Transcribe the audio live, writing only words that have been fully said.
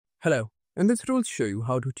Hello, in this tutorial, I'll show you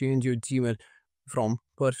how to change your Gmail from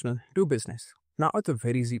personal to business. Now, it's a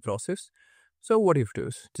very easy process. So, what you have to do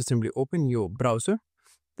is just simply open your browser,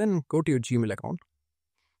 then go to your Gmail account.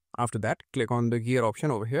 After that, click on the gear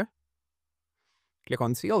option over here. Click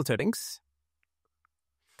on See All Settings.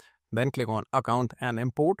 Then click on Account and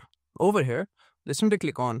Import. Over here, just simply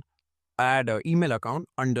click on Add an email account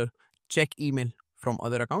under Check Email from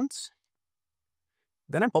Other Accounts.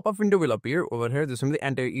 Then a pop-up window will appear over here. Just simply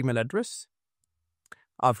enter your email address.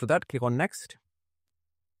 After that, click on Next.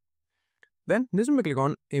 Then just simply click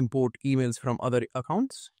on Import emails from other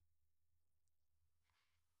accounts.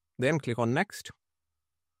 Then click on Next.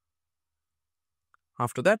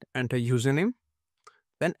 After that, enter username.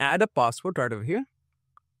 Then add a password right over here.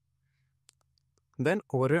 Then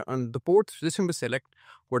over here on the ports, just simply select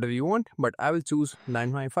whatever you want, but I will choose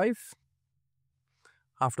 955.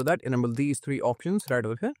 After that, enable these three options right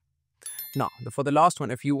over here. Now, for the last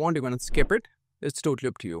one, if you want, you're going to skip it. It's totally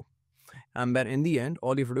up to you. And then in the end,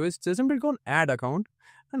 all you have to do is just simply go on Add Account,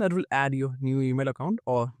 and that will add your new email account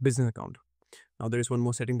or business account. Now, there is one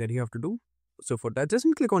more setting that you have to do. So for that, just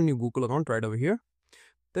click on your Google account right over here.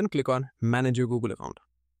 Then click on Manage your Google account.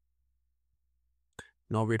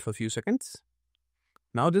 Now wait for a few seconds.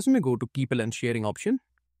 Now just go to People and Sharing option.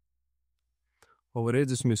 Over here,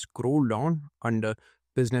 just scroll down under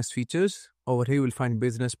Business Features. Over here, you will find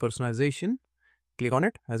Business Personalization. Click on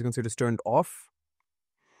it. As you can see, it is turned off.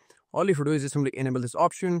 All you have to do is just simply enable this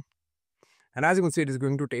option. And as you can see, it is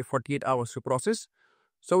going to take 48 hours to process.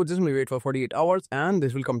 So just simply wait for 48 hours and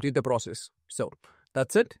this will complete the process. So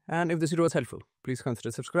that's it. And if this video was helpful, please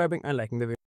consider subscribing and liking the video.